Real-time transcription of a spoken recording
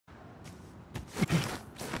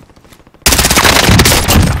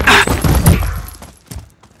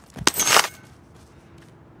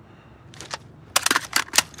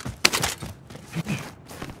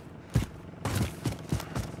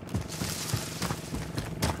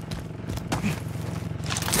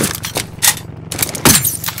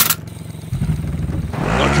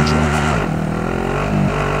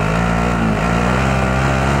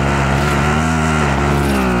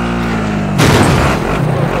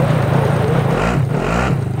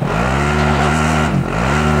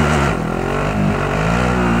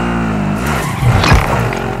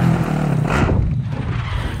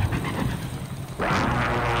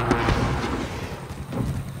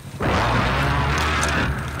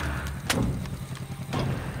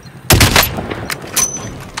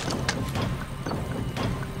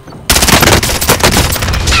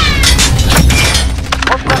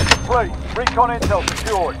Recon intel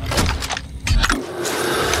secured.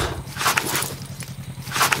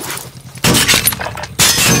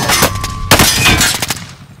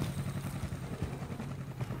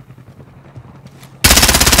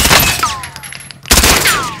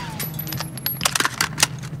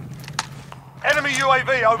 Enemy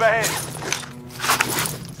UAV overhead.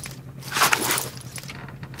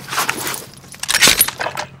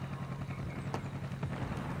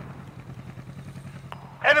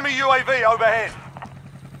 Enemy UAV overhead.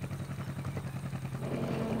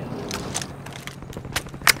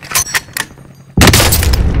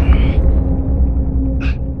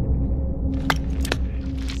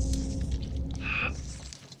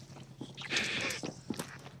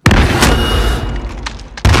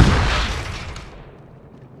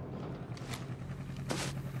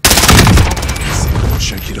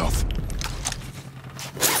 Shake it off.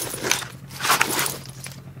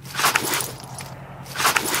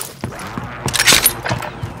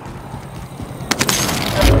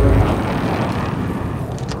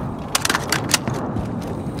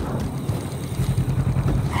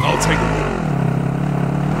 I'll take it.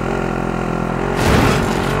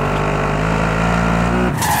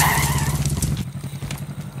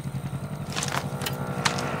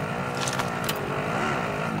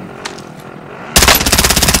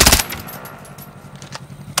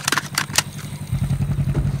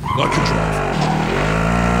 I can drive.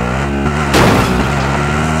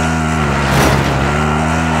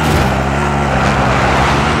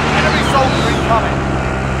 Enemy soldier incoming.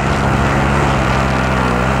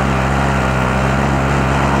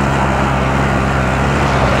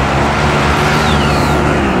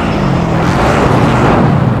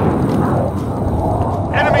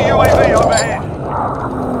 Enemy UAV overhead.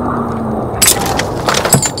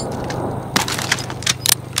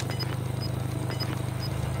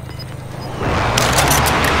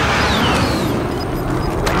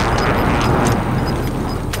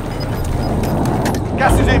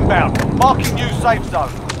 Gas is inbound. Marking new safe zone.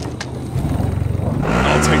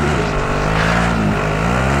 I'll take it.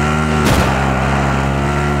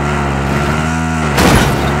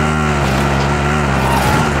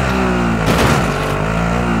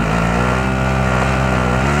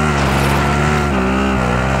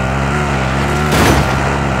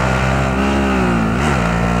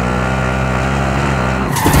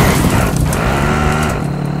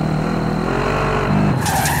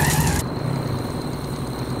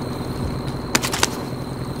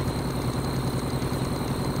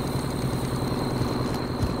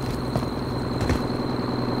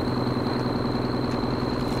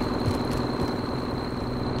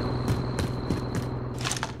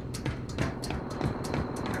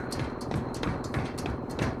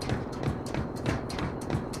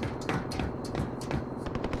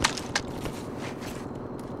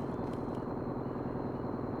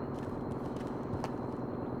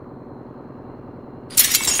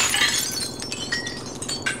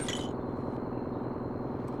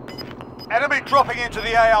 Enemy dropping into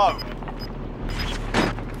the AO.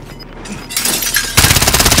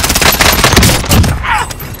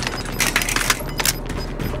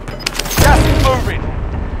 Gas is moving.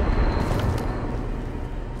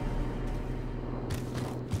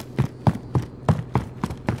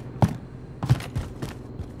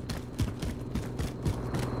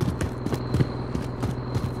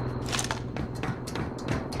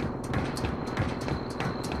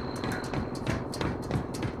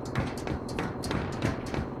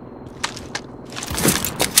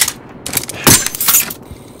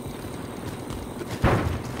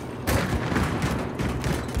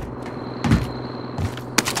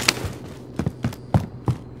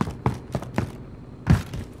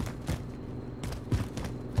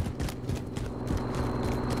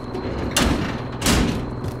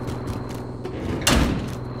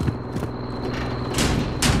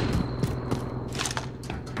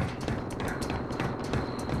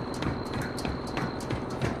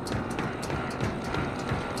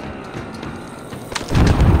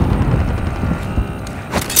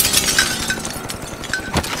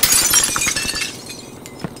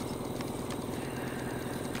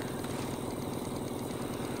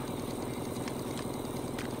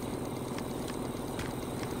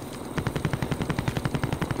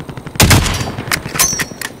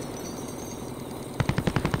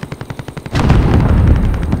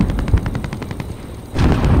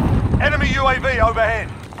 Enemy UAV overhead.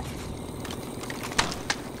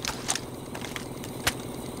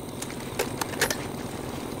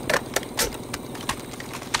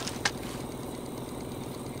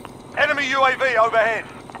 Enemy UAV overhead.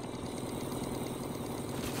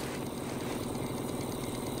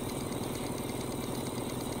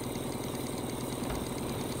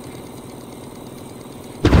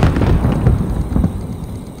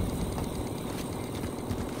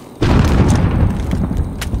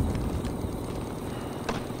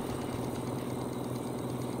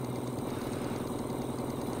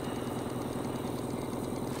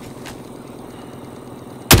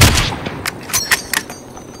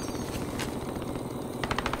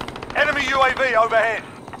 UAV overhead.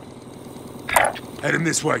 Heading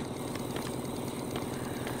this way.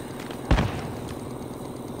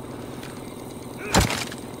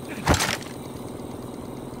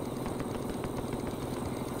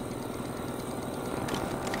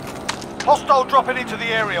 Hostile dropping into the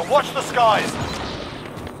area. Watch the skies.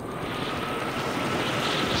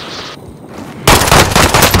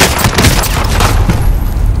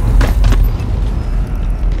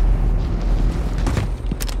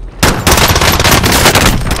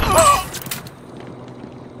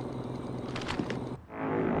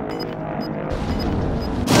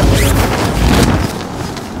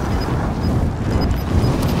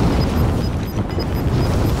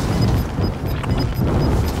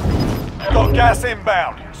 Got gas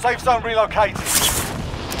inbound. Safe zone relocated.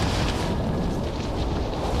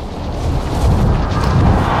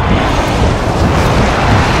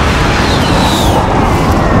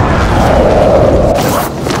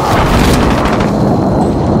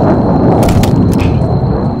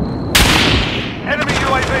 Enemy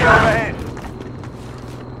UAV overhead.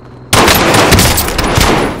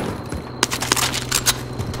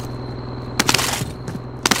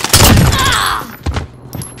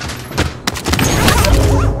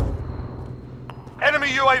 Enemy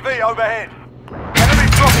UAV overhead. Enemy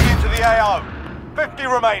dropping into the AO. 50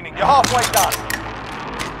 remaining. You're halfway done.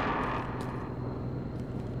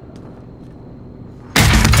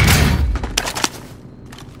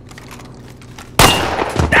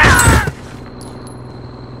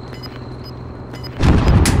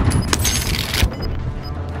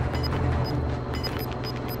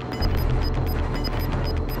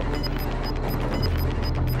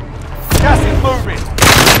 Gas is moving.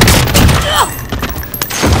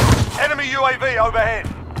 Enemy UAV overhead.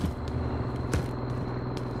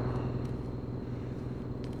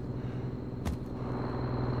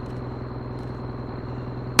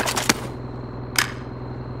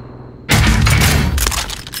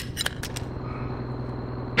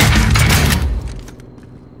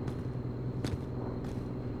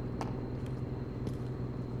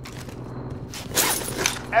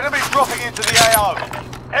 Enemy dropping into the AO.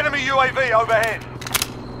 Enemy UAV overhead.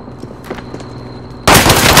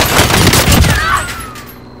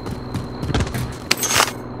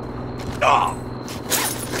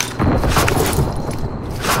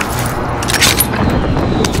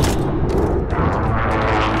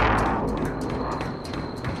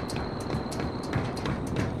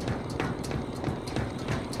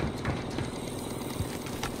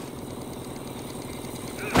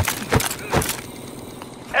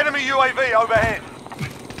 Enemy UAV overhead.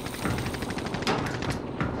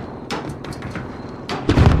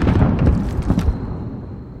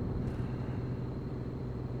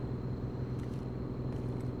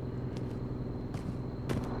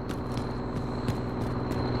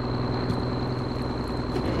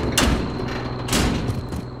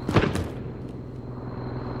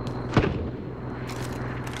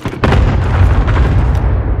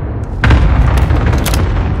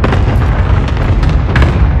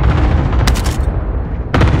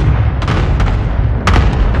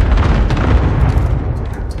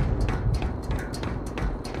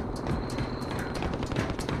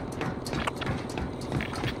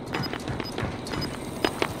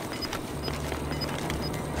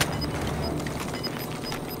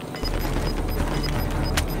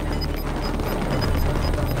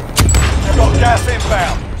 Gas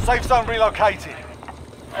inbound. Safe zone relocated.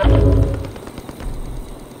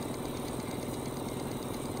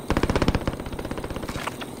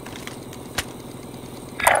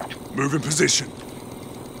 Move in position.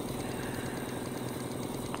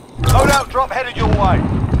 Loadout drop headed your way.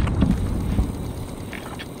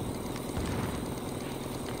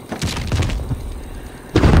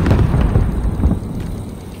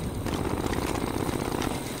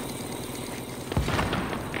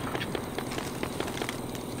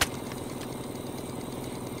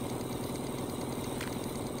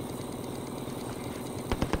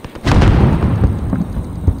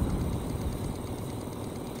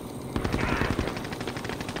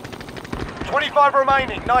 $25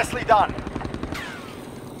 remaining. Nicely done.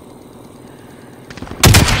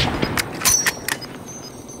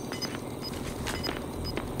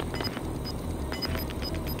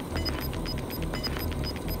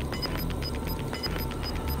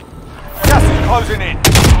 Gas is closing in.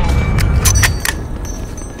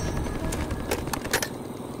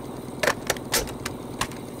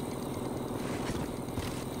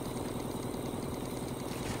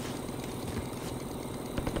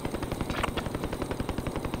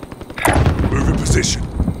 Move in position.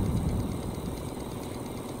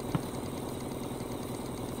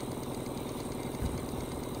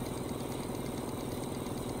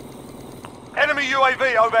 Enemy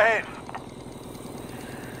UAV overhead.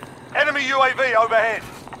 Enemy UAV overhead.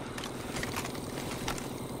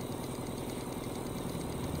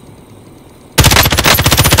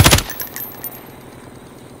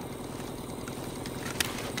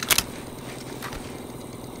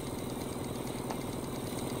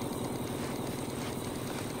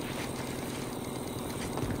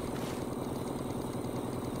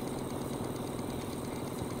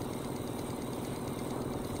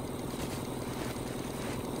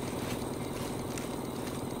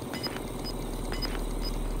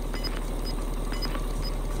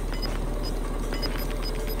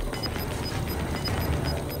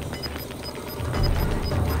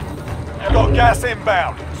 Got gas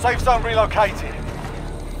inbound. Safe zone relocated.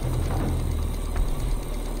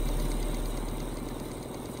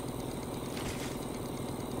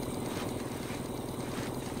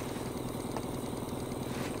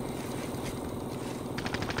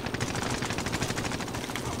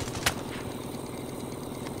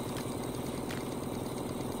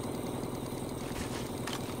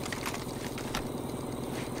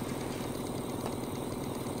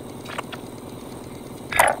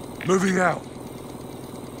 Moving out.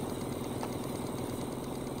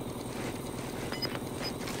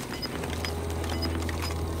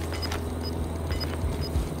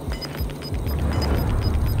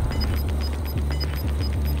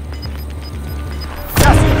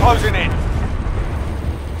 Gas is closing in.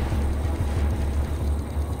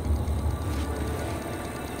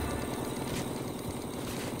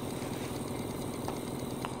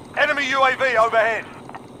 Enemy UAV overhead.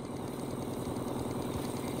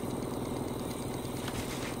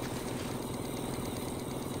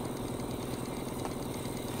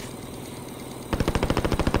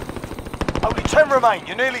 Only 10 remain.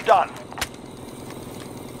 You're nearly done.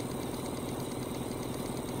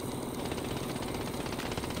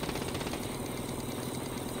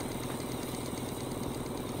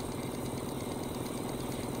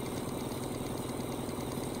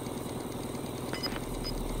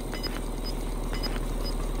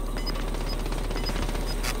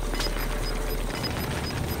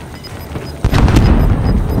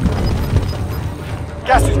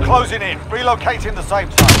 Gas is closing in. Relocating the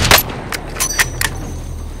safe zone.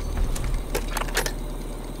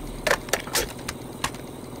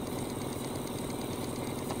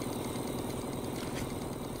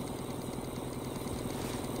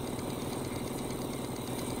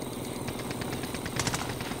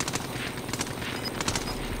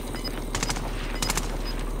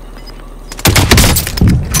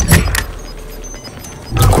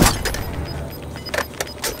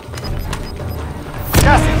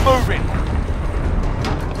 Gas is moving.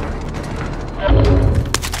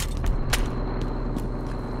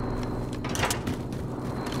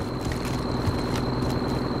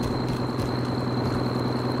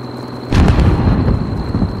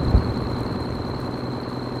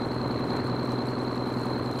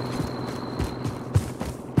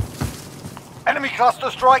 Enemy cluster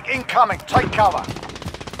strike incoming. Take cover.